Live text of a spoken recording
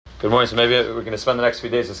Good morning. So maybe we're going to spend the next few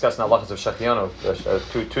days discussing halachas of Shechiyanu.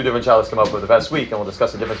 Two different shalos came up with the past week, and we'll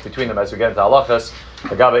discuss the difference between them as we get into halachas.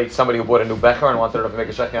 Agabe, somebody who bought a new becher and wanted to know if he make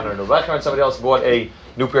a Shechiyanu or a new becher, and somebody else bought a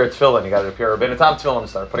new pair of tefillin. He got a pair of Rebbeinu Tam tefillin and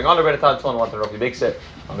started putting on the Rebbeinu Tam tefillin and wanted to know if he makes it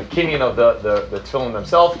on the kinyan of the tefillin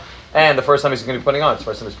themselves. And the first time he's going to be putting on, it's the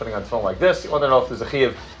first time he's putting on tefillin like this. You want to know if there's a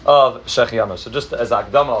chiyuv of Shechiyanu. So just as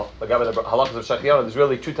akdama, the halachas of Shechiyanu, there's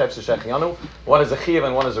really two types of Shechiyanu. One is a chiyuv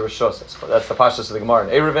and one is a rishus. That's the pashtus of the Gemara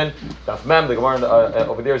in Eruvin. Daf Mem, the Gemara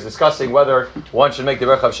over there is discussing whether one should make the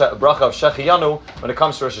bracha of Shechiyanu when it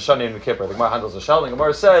comes to Rosh Hashanah and Yom Kippur. The Gemara handles the shal. The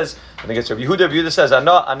Gemara says, I think it's Rabbi Yehuda. Rabbi Yehuda says,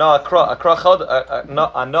 Ana akrachad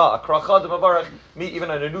mavarech. Me,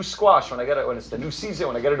 even on a new squash, when it's the new season,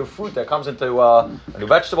 when I get a new fruit that comes into a new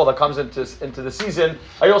vegetable that comes into the season,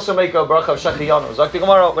 I also make a bracha of Shechiyanu. Zok the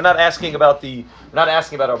Gemara, we're not asking about a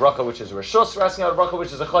bracha which is a rishus. We're asking about a bracha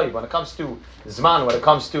which is a chayiv. When it comes to zman, when it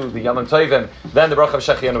comes to the yamim tovim, then the bracha of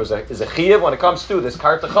Shechiyanu is a chayiv. When it comes to this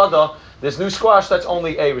kartachada, this new squash, that's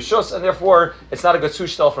only a rishus, and therefore it's not a good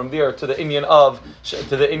sushtel from there to the inyan of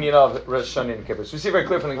Rosh Hashanah and Kippur. So we see very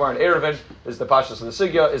clear from the Gemara in Eruvin, is the pashas of the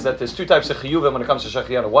sugya, is that there's two types of chiyuvim when it comes to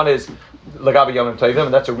Shechiyanu. One is lagabi yamim tovim,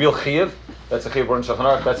 and that's a real chiyuv. That's a chiyuv in Shulchan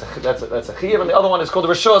Aruch. That's a chiyuv, and the other one is called a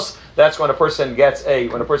rishus. That's when a person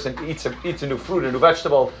eats a new fruit, a new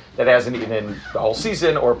vegetable that hasn't eaten in the whole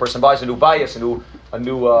season, or a person buys a new bayis, a new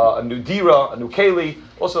dira, a new keli.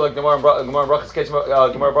 Also, like Gemara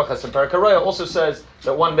Brachas and Parakaraya also says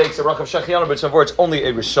that one makes a bracha of Shechiyanu, but it's only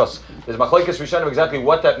a rishus. There's machlokes rishonim exactly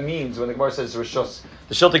what that means when the Gemara says rishus.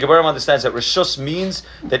 The Shiltei Gebarim understands that rishus means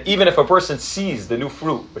that even if a person sees the new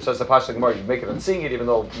fruit, which that's the Pasha of the Gemara, you make it on seeing it, even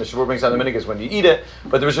though Mishavur brings down the minig is when you eat it.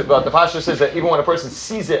 But the Pasha says that even when a person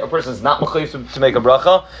sees it, a person is not mechayiv to make a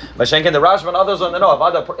bracha. Mashenken, the Rashba and others on the no.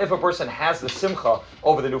 If a person has the simcha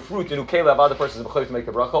over the new fruit, the new keli, the person is mechayiv to make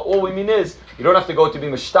a bracha. All we mean is you don't have to go to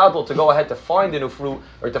be mishtadel to go ahead to find the new fruit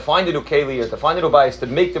or to find the new keli or to find the new bayis to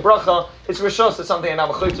make the bracha. It's rishus. It's something not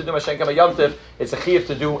mechayiv to do. Mashenken yamtiv. It's a chiyuv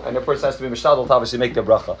to do, and the person has to be mishtadel to obviously make the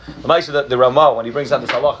bracha. The Ramah, when he brings down this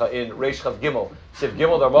halacha in Reish Chav Gimel, Sif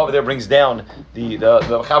Gimel, the Ramah over there brings down the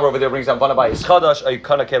Chaber over there brings down Vana Bayis Chadash,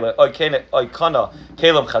 Oikana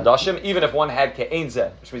Kelam Chadashim, even if one had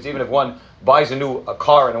Ke'enze, which means even if one buys a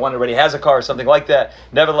car and one already has a car or something like that,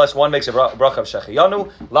 nevertheless one makes a bracha of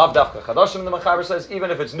Shechiyanu. Lav Dafka Chadashim, the Machaber says, even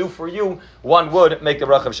if it's new for you, one would make the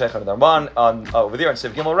bracha of Shechiyanu. The Ramah over there in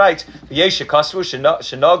Sif Gimel writes, V'yesh Kasvu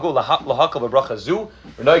Shenagu Lahakal B'bracha Zu.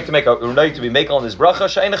 We're going to be making on this bracha.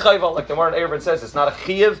 She'ein chayva, like the Gemara in Eruvin says, it's not a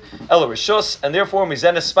chiyuv, ela rishus, and therefore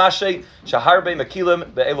mizenes spashe shaharbe makilim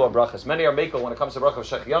be'elu brachas. Many are makel when it comes to bracha of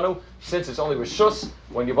Shechiyanu, since it's only rishus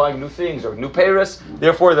when you're buying new things or new peiros.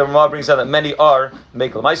 Therefore, the Ramah brings out that many are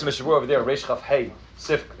makel. Ma'aseh Mishavur over there, Reish Chav Hey.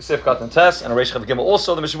 Sif Kat and Tes and Reish Chav Gimel.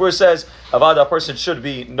 Also, the Mishavur says a person should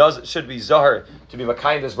be zahar to be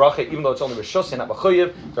makayim this bracha, even though it's only rishus and not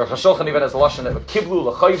machayiv. The Rosh Hashanah even has the lashon of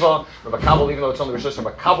kiblu lachayva, or makabel, even though it's only rishus,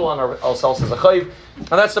 or makabel on ourselves as a chayiv. And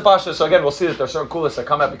that's the pasha. So again, we'll see that there are certain kulas that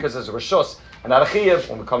come out because there's a rishus and not a chayiv.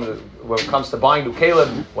 When it comes to buying new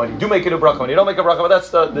kelim, when you do make a new bracha, when you don't make a bracha, but that's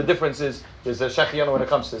the difference is there's a Shechiyanu when it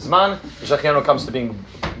comes to zman, the Shechiyanu when it comes to being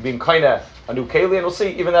kinda a new keli, and we'll see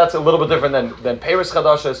even that's a little bit different than peiros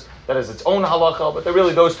chadashas. That is its own halacha, but they're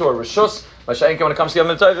really those two are rishus. Masha'enka when it comes to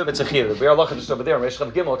yamim tovim, it's a chiyuv. The Biur Halacha just over there, Reish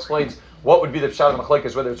Chav Gimel explains what would be the pshat of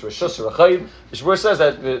machlekes, whether it's rishus or a chayiv. The Shur says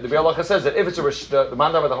that the Biur Halacha says that if it's a the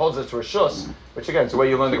mandar that holds it's rishus, which again it's the way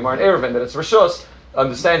you learn the Gemara in Eruvin that it's rishus,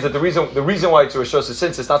 understands that the reason why it's a rishus is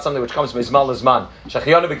since it's not something which comes from izman lazman.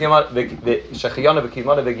 Shechiyanu v'kimanu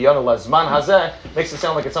v'giyanu lazman hazeh makes it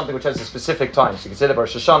sound like it's something which has a specific time. So you can say that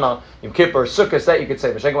Rosh Hashanah, Yom Kippur, Sukkot, that you could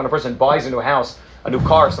say. But when a person buys a new house, a new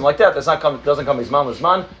car, something like that, doesn't come izman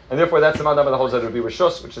lazman, and therefore that's the mandam that holds that it would be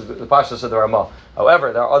rishus, which is the pashas of the Ramah.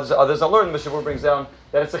 However, there are others that learn. The Mishavur brings down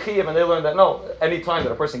that it's a chiyuv, and they learn that no, any time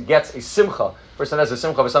that a person gets a simcha, person has a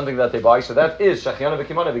simcha for something that they buy, so that is Shechiyanu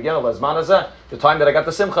v'kimanu v'giyanu lazman hazeh, the time that I got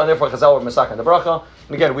the simcha, and therefore Chazal were masak and the bracha.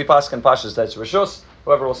 And again, we paskin pashas that's rishus.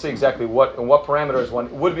 However, we'll see exactly what parameters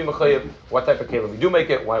one would be mechayiv, what type of kelim we do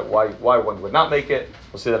make it, why one would not make it.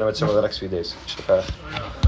 We'll see that in the next few days.